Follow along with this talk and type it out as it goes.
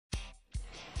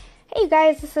Hey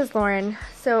guys, this is Lauren.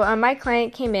 So my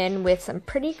client came in with some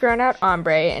pretty grown out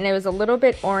ombre, and it was a little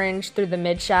bit orange through the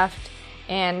mid shaft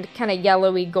and kind of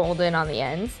yellowy golden on the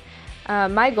ends.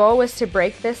 My goal was to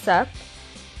break this up,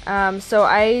 so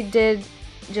I did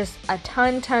just a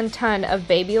ton of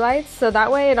baby lights, so that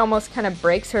way it almost kind of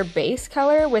breaks her base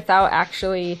color without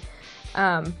actually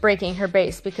breaking her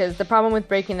base, because the problem with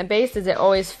breaking the base is it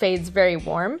always fades very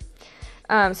warm.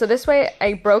 So this way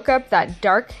I broke up that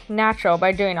dark natural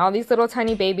by doing all these little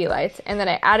tiny baby lights, and then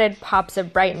I added pops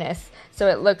of brightness so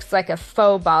it looks like a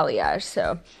faux balayage.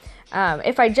 So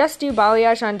if I just do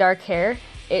balayage on dark hair,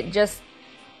 it just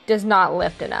does not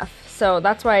lift enough. So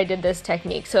that's why I did this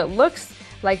technique. So it looks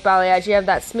like balayage. You have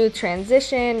that smooth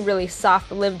transition, really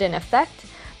soft lived-in effect,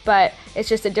 but it's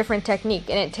just a different technique,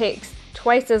 and it takes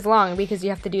twice as long because you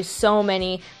have to do so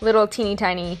many little teeny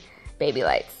tiny baby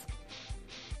lights.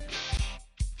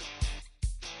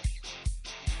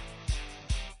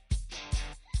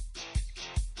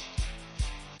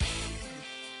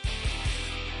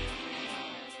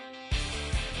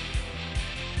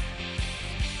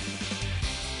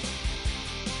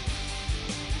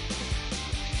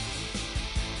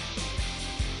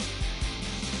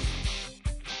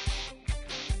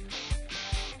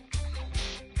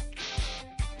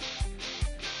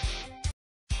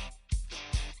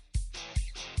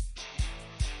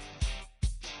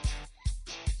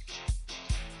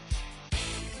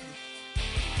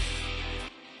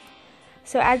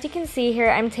 So as you can see here,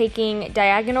 I'm taking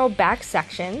diagonal back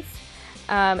sections,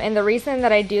 and the reason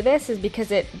that I do this is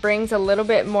because it brings a little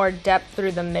bit more depth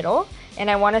through the middle, and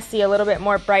I want to see a little bit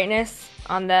more brightness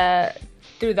on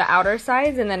through the outer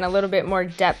sides, and then a little bit more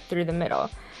depth through the middle.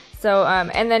 So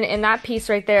and then in that piece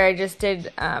right there, I just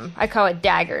did I call it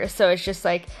daggers. So it's just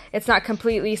like it's not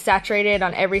completely saturated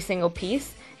on every single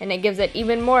piece, and it gives it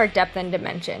even more depth and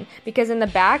dimension. Because in the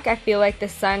back, I feel like the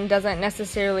sun doesn't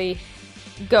necessarily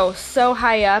go so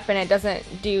high up, and it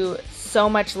doesn't do so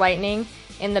much lightening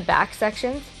in the back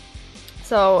sections.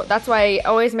 So that's why I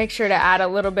always make sure to add a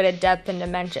little bit of depth and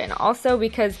dimension. Also,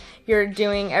 because you're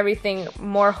doing everything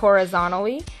more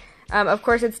horizontally. Of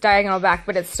course it's diagonal back,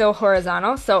 but it's still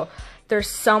horizontal, so there's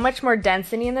so much more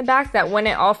density in the back that when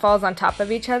it all falls on top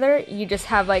of each other, you just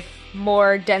have like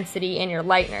more density in your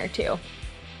lightener too.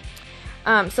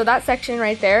 So that section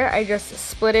right there, I just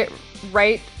split it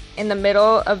right in the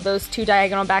middle of those two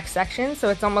diagonal back sections, so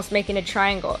it's almost making a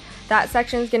triangle. That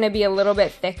section is going to be a little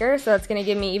bit thicker, so that's going to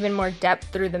give me even more depth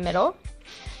through the middle.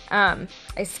 I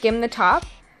skim the top,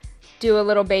 do a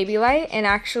little baby light, and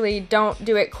actually don't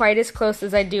do it quite as close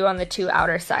as I do on the two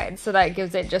outer sides, so that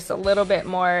gives it just a little bit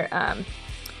more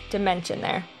dimension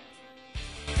there.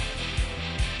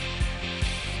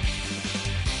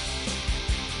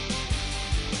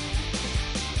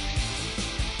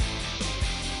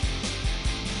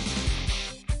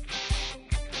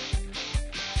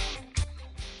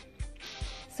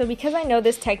 So because I know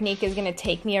this technique is going to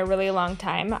take me a really long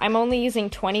time, I'm only using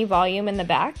 20 volume in the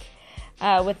back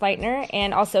with lightener,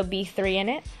 and also B3 in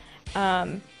it.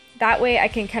 That way I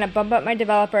can kind of bump up my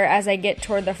developer as I get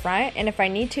toward the front, and if I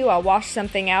need to, I'll wash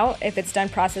something out if it's done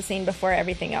processing before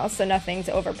everything else, so nothing's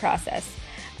over processed.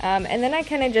 And then I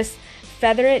kind of just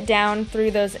feather it down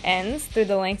through those ends, through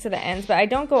the lengths of the ends, but I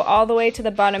don't go all the way to the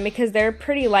bottom because they're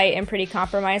pretty light and pretty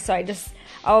compromised, so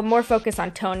I'll more focus on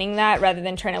toning that rather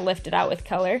than trying to lift it out with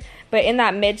color. But in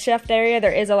that mid shaft area,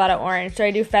 there is a lot of orange, so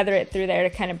I do feather it through there to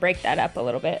kind of break that up a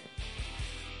little bit.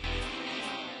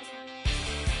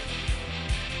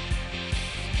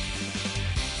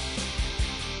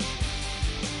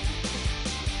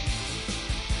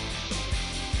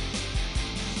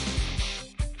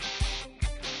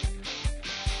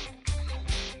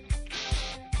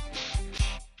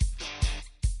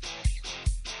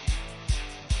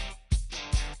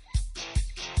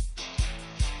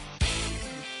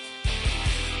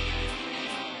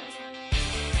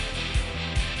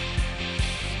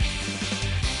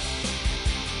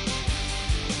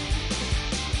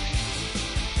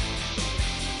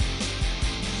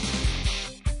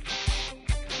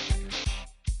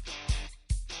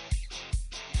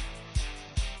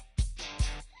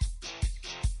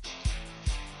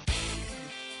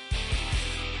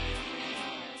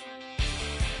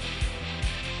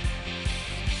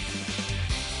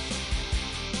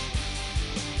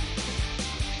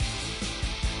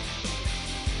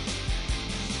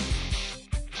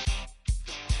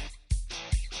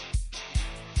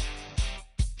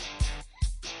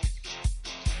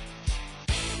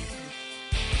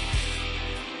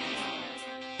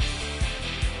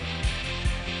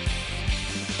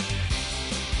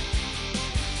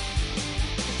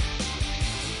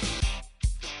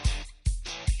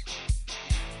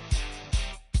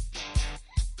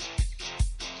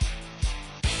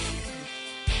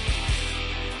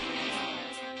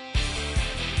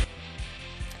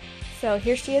 So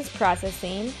here she is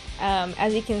processing.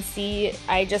 As you can see,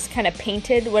 I just kind of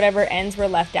painted whatever ends were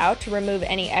left out to remove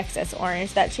any excess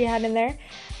orange that she had in there.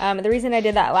 The reason I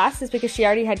did that last is because she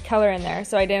already had color in there,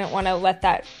 so I didn't want to let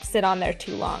that sit on there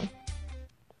too long.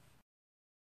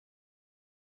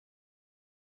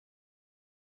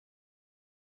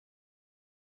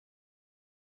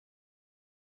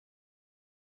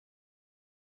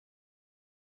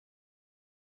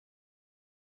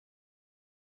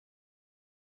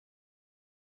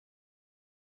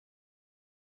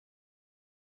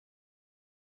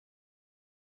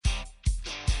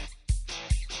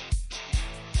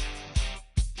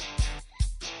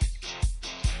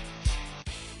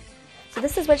 So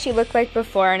this is what she looked like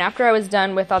before, and after I was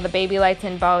done with all the baby lights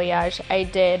and balayage, I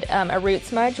did a root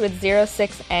smudge with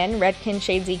 06N Redken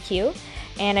Shades EQ,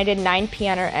 and I did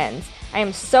 9P on her ends. I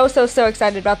am so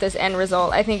excited about this end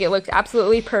result. I think it looks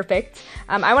absolutely perfect.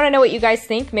 I want to know what you guys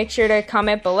think. Make sure to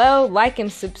comment below, like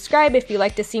and subscribe if you'd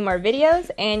like to see more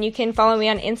videos, and you can follow me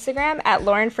on Instagram at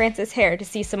Lauren Francis Hair to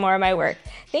see some more of my work.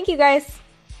 Thank you guys!